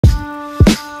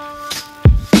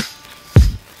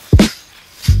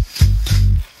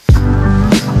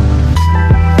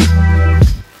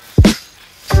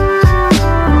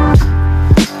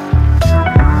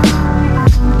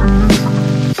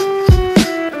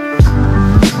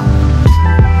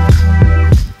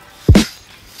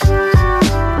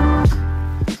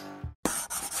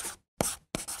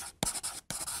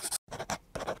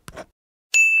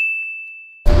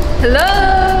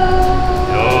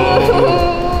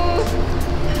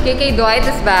KK Dwight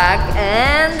is back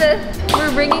and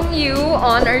we're bringing you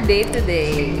on our date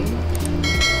today.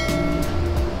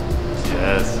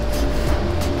 Yes.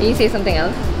 Can you say something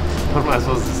else? What am I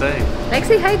supposed to say? Like,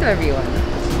 say hi to everyone.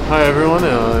 Hi everyone,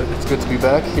 it's good to be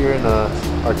back here in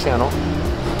our channel.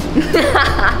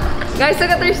 Guys,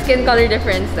 look at their skin color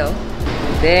difference though.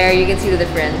 There, you can see the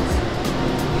difference.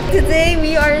 Today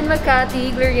we are in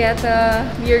Makati,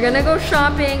 Glorieta. We are gonna go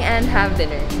shopping and have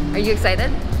dinner. Are you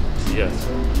excited? Yes.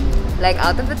 Like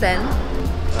out of a 10?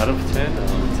 Out of 10?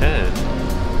 10.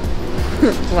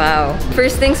 Wow.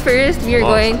 First things first, we are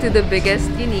going to the biggest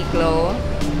Uniqlo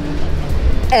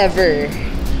ever.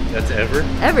 That's ever?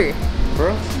 Ever.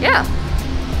 Bro? Yeah.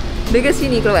 Biggest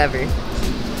Uniqlo ever.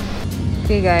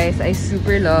 Okay guys, I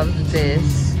super love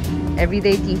this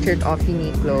everyday t-shirt of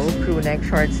Uniqlo, crew neck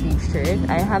short sleeve shirt.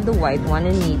 I have the white one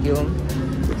in medium,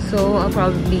 so I'll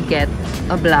probably get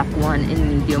a black one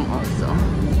in medium also.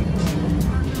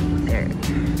 There.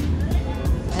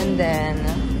 And then,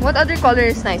 what other color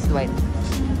is nice, Dwight?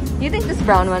 Do you think this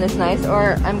brown one is nice,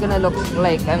 or I'm gonna look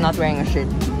like I'm not wearing a shirt?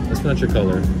 That's not your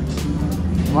color.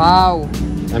 Wow.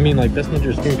 I mean, like, that's not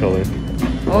your skin color.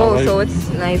 Oh, so it's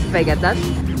nice if I get that?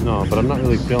 No, but I'm not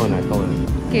really feeling that color.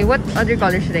 Okay, what other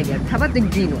color should I get? How about the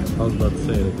green one? I was about to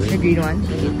say the green. The green one.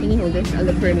 Can you hold it? I'll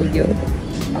look for a medium.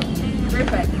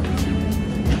 Perfect.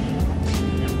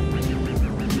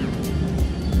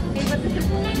 Okay, but this is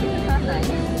not nice.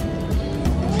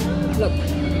 Look.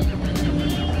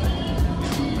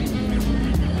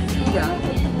 Yeah.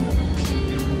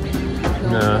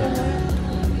 No. Nah.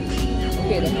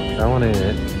 Okay then. That one ain't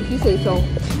it. If you say so.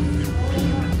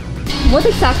 What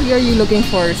exactly are you looking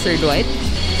for, Sir Dwight?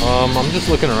 I'm just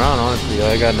looking around, honestly.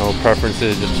 I got no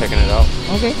preferences, just checking it out.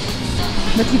 Okay.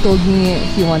 But he told me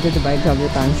he wanted to buy jogger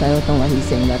pants. I don't know why he's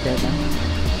saying that right now.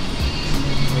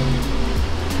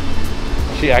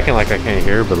 She acting like I can't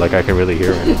hear, but like I can really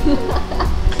hear her.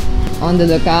 On the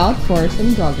lookout for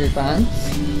some jogger pants.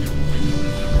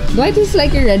 Dwight, just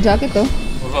like your red jacket though.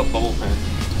 What about bubble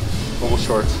pants? Bubble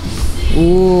shorts?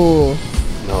 Ooh.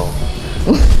 No.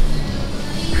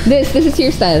 This is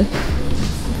your style.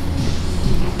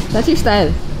 That's your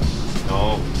style.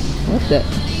 No. What the?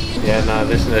 Yeah, nah,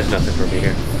 there's nothing for me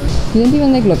here. You didn't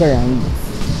even like look around.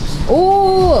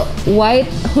 Oh, white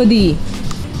hoodie.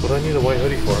 What do I need a white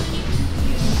hoodie for?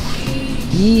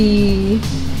 Yee.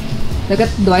 Look at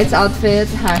Dwight's outfit.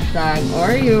 Hashtag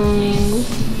Oreo.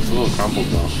 It's a little crumpled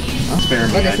though. Oh, Spare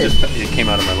me. It came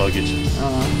out of my luggage.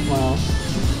 Oh, wow.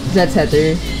 Jet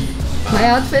setter. My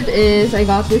outfit is, I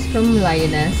got this from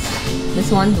Lioness.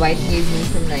 This one Dwight gave me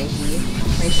from Nike.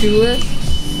 My shoes,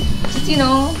 just, you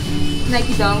know,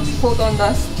 Nike Dunks, Photon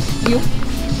Dust. You?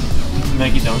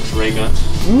 Nike Dunks, Ray Guns.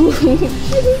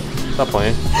 Stop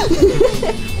playing.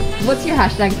 What's your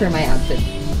hashtag for my outfit?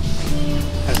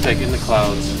 Hashtag in the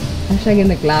clouds. Hashtag in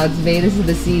the clouds, babe. This is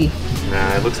the sea.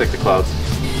 Nah, it looks like the clouds.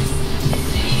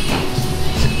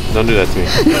 Don't do that to me.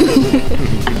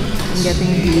 I'm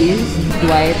getting these.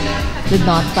 Dwight did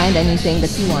not find anything that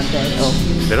he wanted. Oh.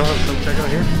 They don't have self-checkout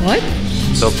here? What?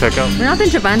 Self-checkout? We're not in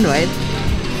Japan, Dwight.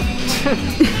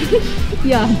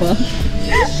 Yeah, but.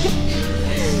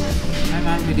 Hi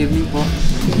ma'am, good evening po.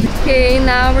 Okay,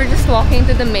 now we're just walking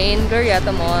to the main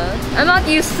Glorieta Mall. I'm not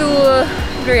used to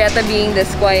Glorieta being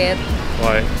this quiet.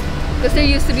 Why? Because there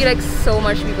used to be like so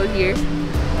much people here.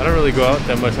 I don't really go out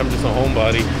that much. I'm just a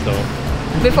homebody, so.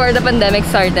 Before the pandemic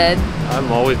started.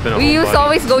 I've always been a homebody. We used to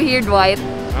always go here, Dwight.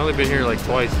 I've only been here like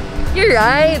twice. You're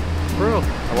right. Bro,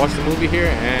 I watched the movie here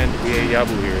and we ate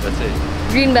yabu here. That's it.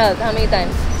 Greenbelt, how many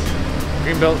times?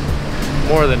 Greenbelt,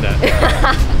 more than that.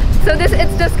 So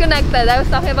it's just connected. I was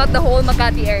talking about the whole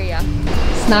Makati area.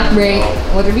 Snack break.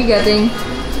 What are we getting?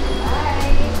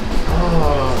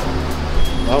 Oh,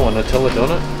 I want a Nutella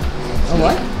donut. A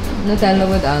what? Nutella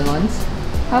with almonds.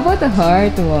 How about the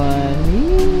heart one?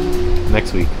 Eee.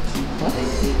 Next week. What?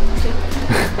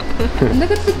 Look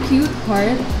at the cute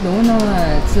heart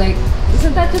donuts. Like,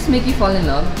 doesn't that just make you fall in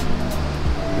love?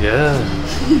 Yeah.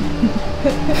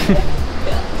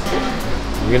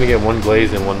 I'm gonna get one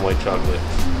glazed and one white chocolate.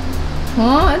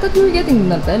 Huh? I thought you were getting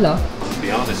Nutella. To be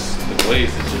honest, the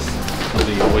glaze is just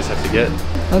something you always have to get.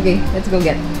 Okay, let's go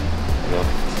get. Yeah.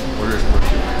 Orders more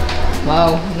too.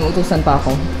 Wow, inuutusan pa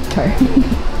ako. Char.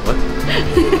 What?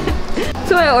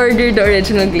 So I ordered the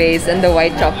original glaze and the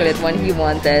white chocolate one he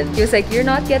wanted. He was like, "You're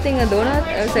not getting a donut?"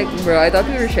 I was like, "Bro, I thought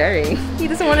we were sharing." He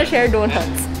doesn't want to share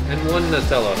donuts. And one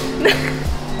Nutella.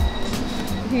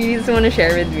 He doesn't want to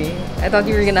share with me. I thought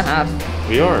you were gonna have.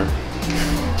 We are.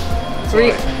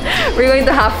 We're going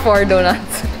to have 4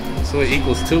 donuts. So it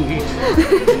equals 2 each.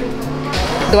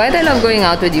 Dwight, I love going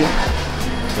out with you.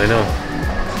 I know.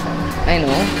 I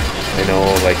know. I know,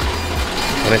 like,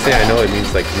 when I say I know, it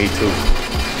means like me too.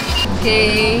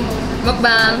 Okay,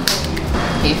 mukbang.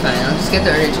 Okay, fine. I'll just get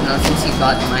the original since you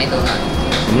got my donut.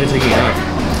 I'm only taking half.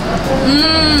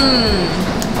 Mmm.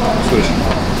 Swish.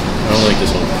 I don't like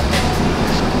this one.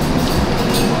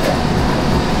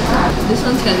 This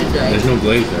one's kind of dry. There's no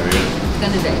glaze there, yeah. It's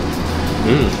kind of dry.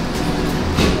 Mmm.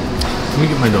 Let me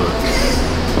get my donut.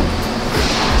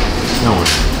 That one.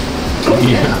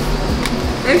 Yeah.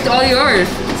 It's all yours.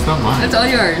 It's not mine. It's all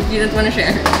yours. You didn't want to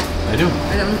share. I do.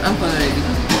 I'm full already.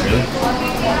 Really?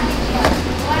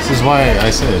 This is why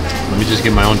I said, let me just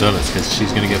get my own donuts, because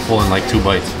she's going to get full in like 2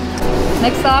 bites.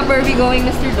 Next stop, where are we going,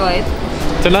 Mr. Dwight?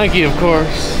 To Nike, of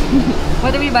course.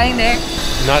 What are we buying there?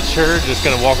 Not sure, just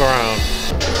going to walk around.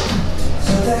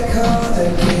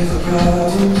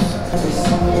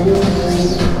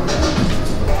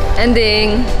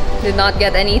 Ending. Did not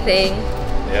get anything.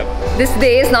 Yep. This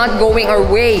day is not going our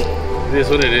way. It is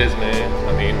what it is, man.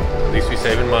 I mean, at least we're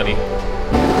saving money.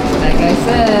 Like I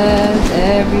said,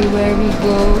 everywhere we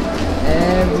go,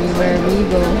 everywhere we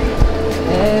go,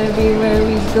 everywhere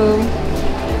we go.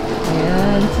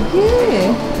 And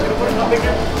yeah, everywhere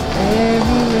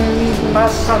we go.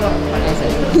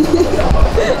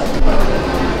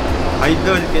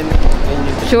 Idol, can you...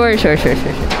 Sure. 1, 2, 3.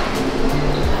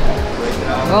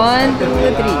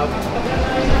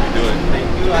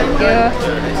 Thank you.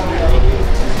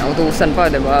 Nautusan pa,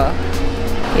 diba?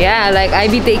 Yeah, like I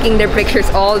be taking their pictures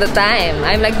all the time.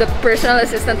 I'm like the personal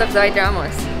assistant of Dwight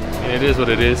Ramos. It is what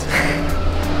it is.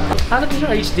 Ano ba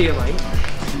siya? HDMI?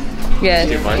 Yes,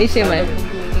 HDMI.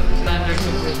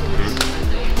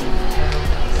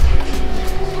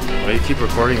 Why do you keep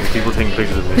recording and people taking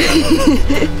pictures of me?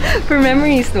 For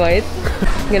memories, Dwight.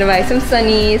 I'm gonna buy some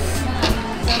sunnies.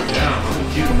 Yeah,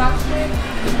 cute.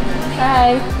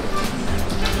 Hi.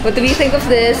 What do we think of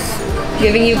this?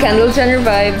 Giving you Kendall Jenner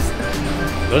vibes.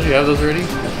 Don't you have those already?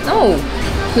 No.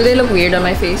 Do they look weird on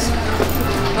my face?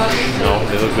 No,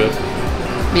 they look good.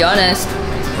 Be honest.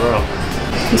 Bro.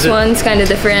 This one's kind of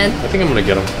different. I think I'm gonna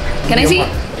get them. Can I see?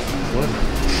 What?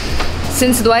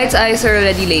 Since Dwight's eyes are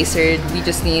already lasered, we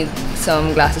just need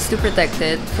some glasses to protect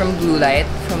it from blue light,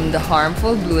 from the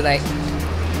harmful blue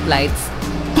lights.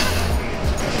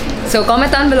 So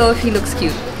comment down below if he looks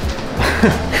cute.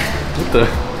 What the?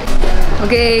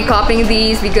 Okay, copying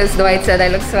these because Dwight said I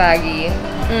look swaggy.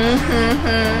 Can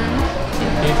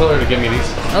you tell her to give me these?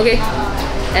 Okay.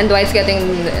 And Dwight's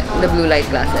getting the blue light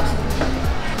glasses.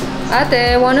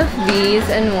 Ate, one of these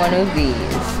and one of these. 1,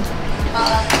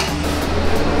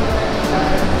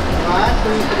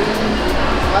 2, 3.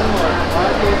 One more.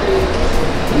 1,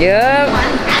 2, 3. Yep.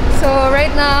 So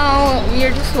right now, we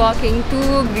are just walking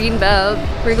to Greenbelt.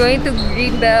 We're going to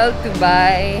Greenbelt to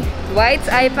buy Dwight's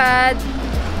iPad.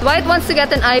 Dwight wants to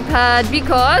get an iPad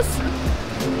because...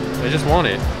 I just want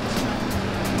it.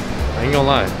 I ain't gonna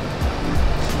lie.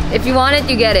 If you want it,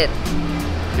 you get it.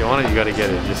 If you want it, you gotta get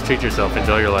it. Just treat yourself,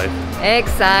 enjoy your life.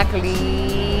 Exactly.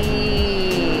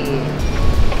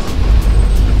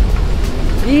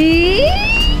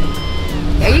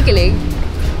 Are you kidding?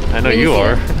 I know you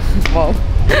are. Wow.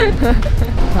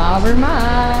 Power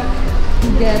Mac.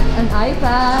 Get an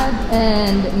iPad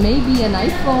and maybe an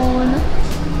iPhone.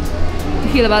 How do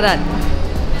you feel about that?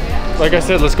 Like I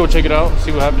said, let's go check it out,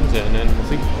 see what happens, and then we'll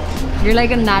see. You're like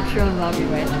a natural vlogger,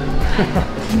 right?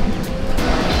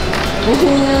 Ooh,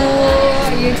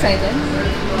 are you excited?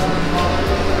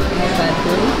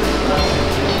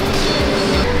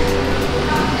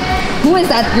 Who is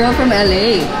that girl from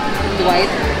LA? Dwight?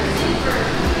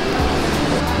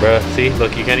 Bruh, see?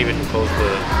 Look, you can't even close the...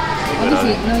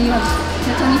 Obviously, no, you have...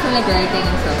 That's only for like writing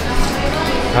and stuff.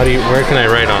 How do you... Where can I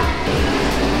write on?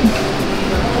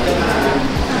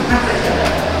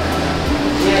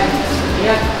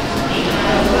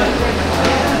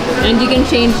 And you can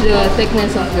change the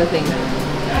thickness of the thing.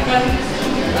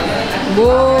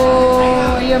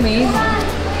 Whoa, are you amazed?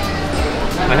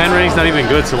 My handwriting's not even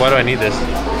good, so why do I need this?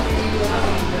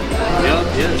 Yep,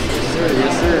 yes sir,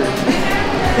 yes sir.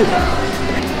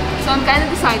 So I'm kind of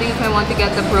deciding if I want to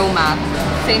get the Pro Max,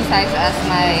 same size as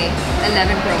my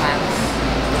 11 Pro Max.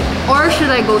 Or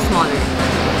should I go smaller?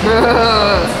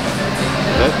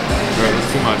 That's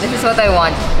too much. This is what I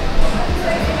want.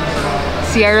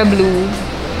 Sierra Blue,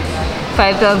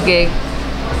 512 gig,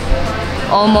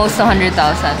 almost 100,000.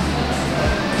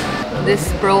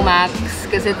 This Pro Max,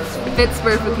 because it fits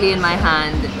perfectly in my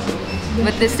hand.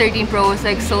 But this 13 Pro is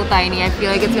like so tiny, I feel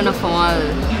like it's gonna fall.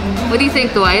 What do you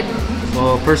think, Dwight?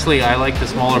 Well, personally, I like the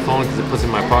smaller phone because it puts it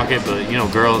in my pocket, but you know,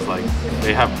 girls, like,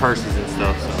 they have purses and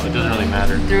stuff, so it doesn't really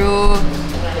matter. True.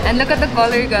 And look at the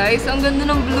color, guys. Ang ganda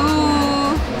ng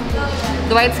blue.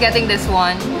 Dwight's getting this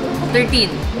one.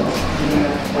 13.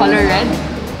 Color red?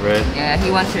 Red. Yeah, he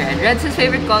wants red. Red's his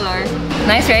favorite color.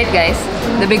 Nice, right, guys?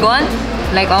 The big one?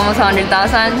 Like almost 100,000.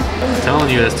 Telling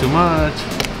you that's too much.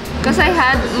 Because I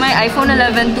had my iPhone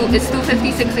 11 too. It's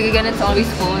 256 again. It's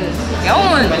always full.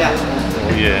 Yawn!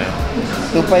 Oh yeah.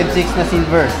 256 na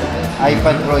silver.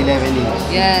 iPad Pro 11 inch.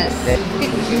 Yes.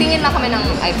 Tingin lang kami ng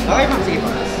iPhone. Okay, ma'am. Sige pa.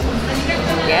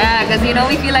 Yeah, because you know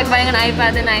we feel like buying an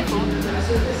iPad and iPhone.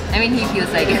 I mean, he feels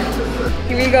like it.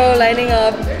 Here we go, lining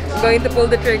up, going to pull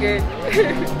the trigger.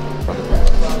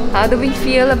 How do we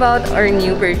feel about our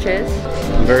new purchase?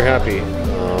 I'm very happy.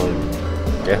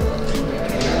 Yeah.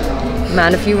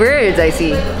 Man, a few words, I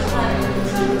see.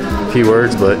 Few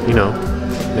words, but you know,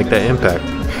 make that impact.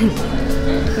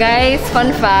 Guys,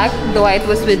 fun fact, Dwight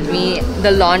was with me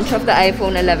the launch of the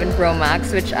iPhone 11 Pro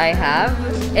Max, which I have,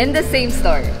 in the same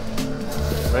store.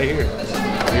 Right here.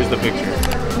 Here's the picture.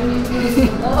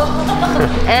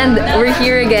 And we're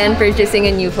here again purchasing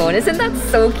a new phone. Isn't that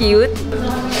so cute?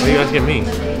 What are you asking me?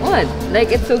 What?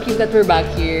 Like, it's so cute that we're back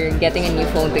here getting a new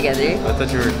phone together. I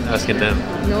thought you were asking them.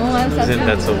 No, I'm asking. Isn't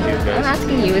that so cute, I'm guys?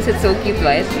 asking you, is it so cute,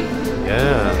 Dwight?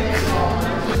 Yeah.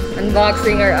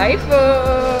 Unboxing our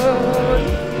iPhone.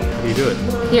 How do you do it?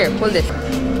 Here, pull this.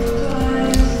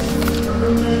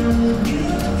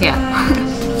 Yeah.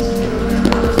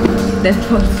 That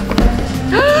was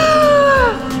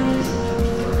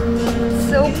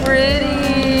so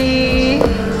pretty.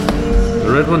 The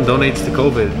red one donates to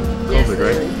COVID. Yes. COVID,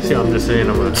 right? See, I'm just saying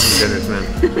I'm a generous man.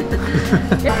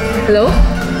 Hello?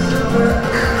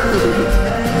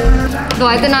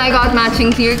 Dwight and I got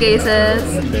matching clear cases.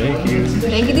 Thank you.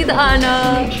 Thank you, Tita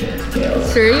Anna.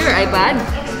 Sir, your iPad?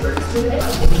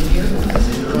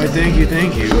 Why, thank you,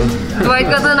 thank you. Dwight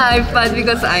got an iPad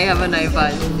because I have an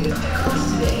iPad.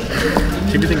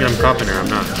 She be thinking I'm copying her, I'm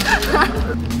not.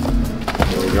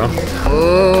 There we go.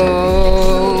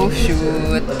 Oh,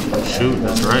 shoot. Shoot,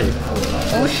 that's right.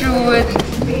 Oh, shoot.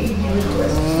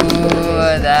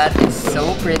 Oh, that is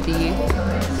so pretty.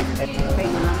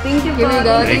 Thank you, here we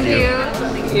go, thank you.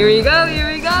 Here we go, here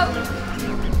we go.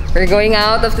 We're going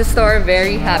out of the store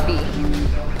very happy.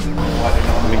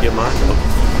 Let me get mine.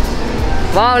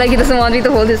 Wow, like he doesn't want me to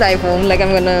hold his iPhone. Like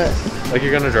I'm gonna... Like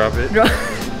you're gonna drop it. Drop.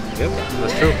 Yep,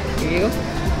 that's true. Here you go.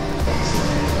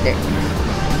 There.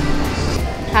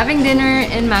 Having dinner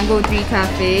in Mango Tree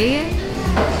Cafe.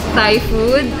 Thai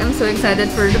food. I'm so excited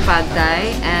for the pad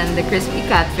thai and the crispy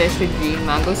catfish with green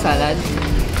mango salad.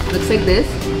 Looks like this.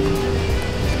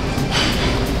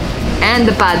 And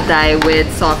the pad thai with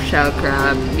soft shell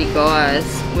crab because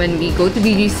when we go to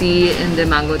BGC in the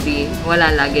Mango Tree,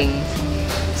 wala laging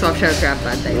soft shell crab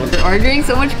pad thai. We're ordering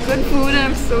so much good food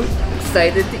and I'm so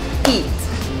excited to eat.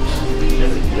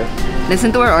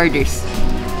 Listen to our orders.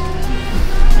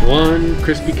 1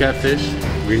 crispy catfish,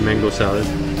 green mango salad,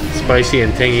 spicy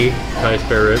and tangy Thai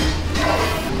spare ribs,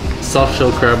 soft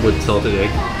shell crab with salted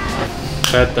egg,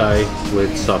 pad thai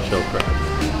with soft shell crab.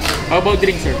 How about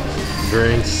drinks, sir?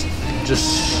 Drinks,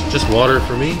 just water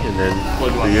for me, and then for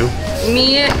you.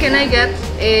 Me, can I get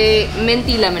a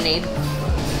minty lemonade?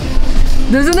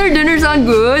 Doesn't our dinner sound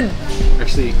good?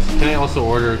 Actually, can I also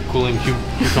order cooling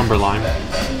cucumber lime?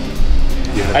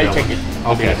 I'll check it.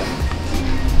 Okay.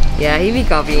 Yeah, he be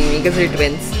copying me because they're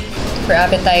twins. For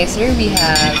appetizer, we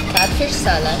have catfish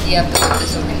salad. You have to put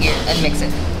this over here and mix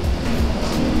it.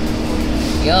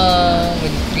 Yum!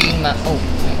 With green oh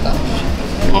my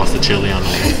gosh. Lost the chili on me.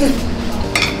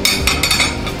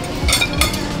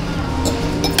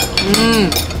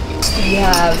 We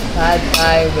have pad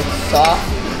thai with soft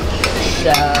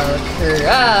shell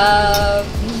crab.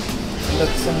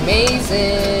 Looks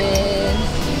amazing.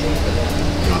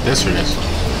 You want this or this?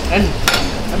 And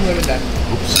I'm good with that.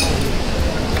 Oops.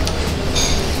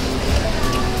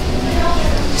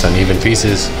 It's uneven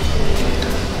pieces.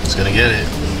 Just gonna get it.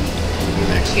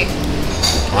 Next. Okay.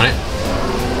 Want it?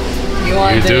 You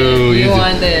want You it. do. You do.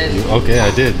 want it. Okay,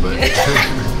 I did, but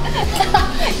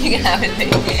You can have it,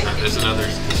 baby. there's another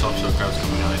soft shell crabs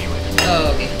coming out anyway.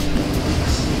 Oh, okay.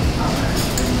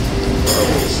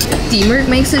 Teamwork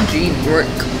makes a dream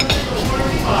work.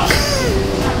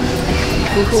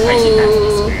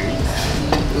 Ooh.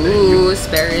 Ooh,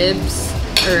 spare ribs.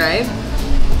 Alright.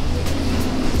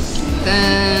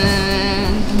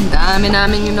 Then, dami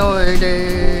namin yung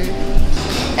order.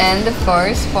 And of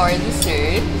course, for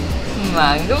dessert,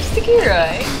 mango sticky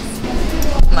rice.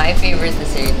 My favorite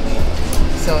dessert.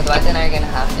 So, Dwight and I are gonna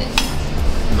have this.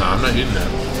 No, I'm not eating that.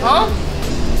 Huh?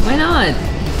 Why not?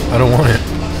 I don't want it.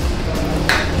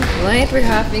 Dwight, we're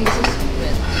having this is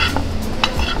stupid.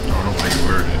 I don't know why you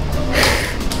ordered it.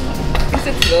 Because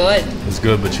it's good. It's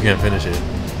good, but you can't finish it.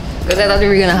 Because I thought we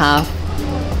were gonna have.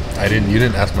 You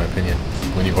didn't ask my opinion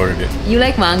when you ordered it. You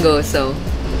like mango, so...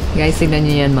 Guys, tignan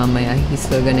nyo yan mamaya. He's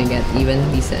still gonna get, even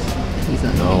he said he's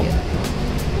not gonna get.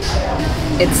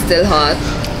 It's still hot,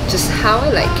 just how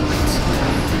I like it.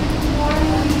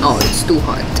 Oh, it's too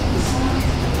hot.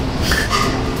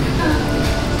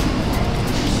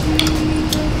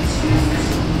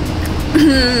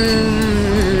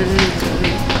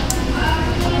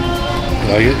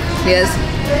 Like it? Yes.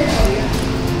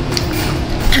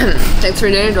 Thanks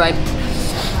for dinner, Dwight.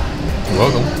 You're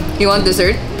welcome. You want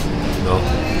dessert? No.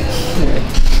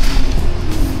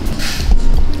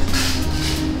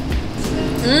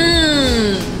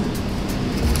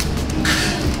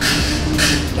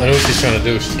 I know what she's trying to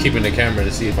do. She's keeping the camera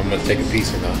to see if I'm gonna take a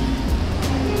piece or not.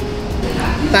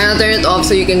 Try to turn it off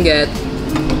so you can get